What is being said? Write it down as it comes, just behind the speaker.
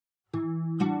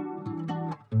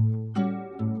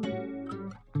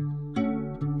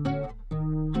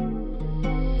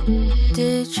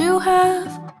Did you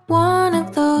have one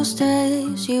of those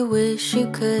days you wish you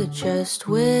could just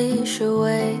wish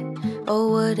away?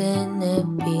 Or wouldn't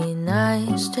it be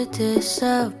nice to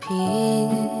disappear?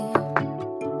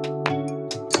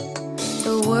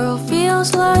 The world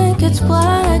feels like it's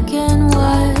black and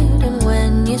white, and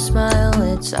when you smile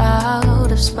it's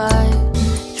out of spite.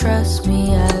 Trust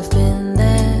me, I've been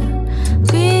there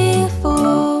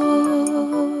before.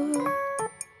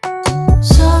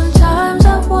 Sometimes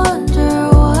I wonder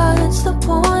what's the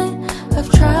point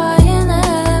of trying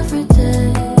every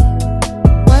day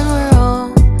when we're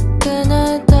all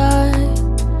gonna die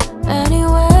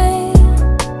anyway.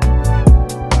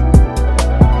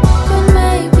 But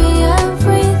maybe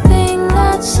everything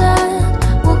that's said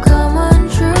will come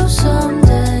untrue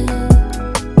someday.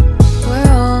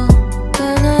 We're all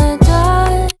gonna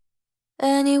die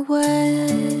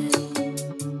anyway.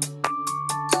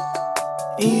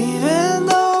 Even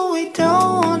though we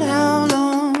don't have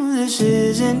long, this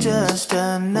isn't just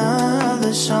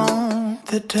another song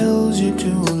that tells you to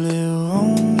live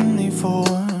only for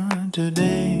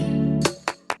today.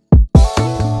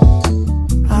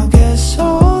 I guess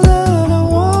all that I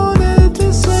wanted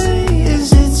to say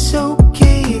is it's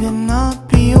okay to not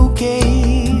be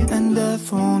okay, and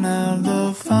death won't have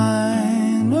the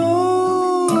final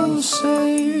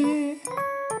say.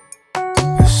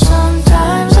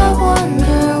 Sometimes I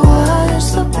wonder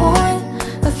what's the point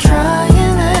of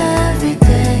trying every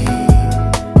day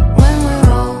when we're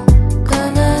all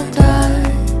gonna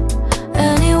die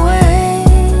anyway.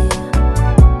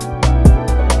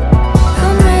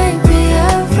 And maybe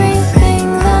everything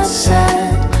that's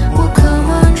said will come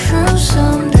untrue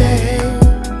someday.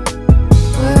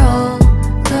 We're all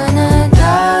gonna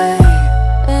die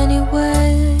anyway.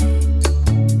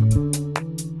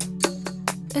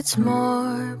 It's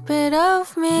morbid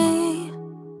of me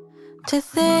to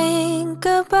think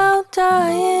about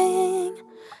dying,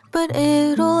 but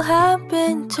it'll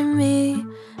happen to me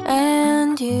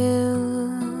and you.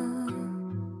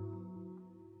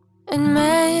 And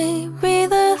maybe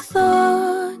the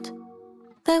thought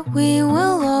that we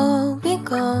will all be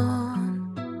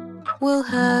gone will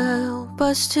help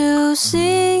us to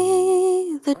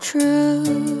see the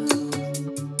truth.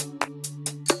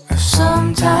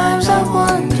 Sometimes I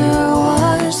wonder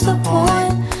what's the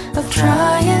point of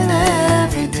trying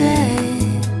every day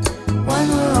when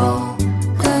we're all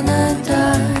gonna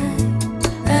die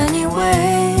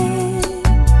anyway.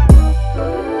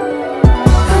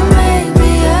 And maybe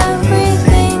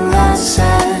everything that's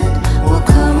said will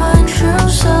come untrue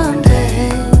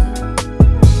someday.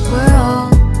 We're all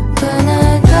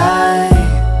gonna die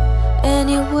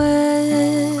anyway.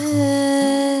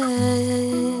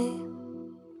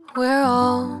 We're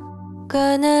all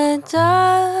gonna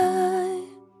die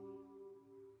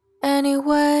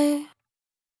anyway.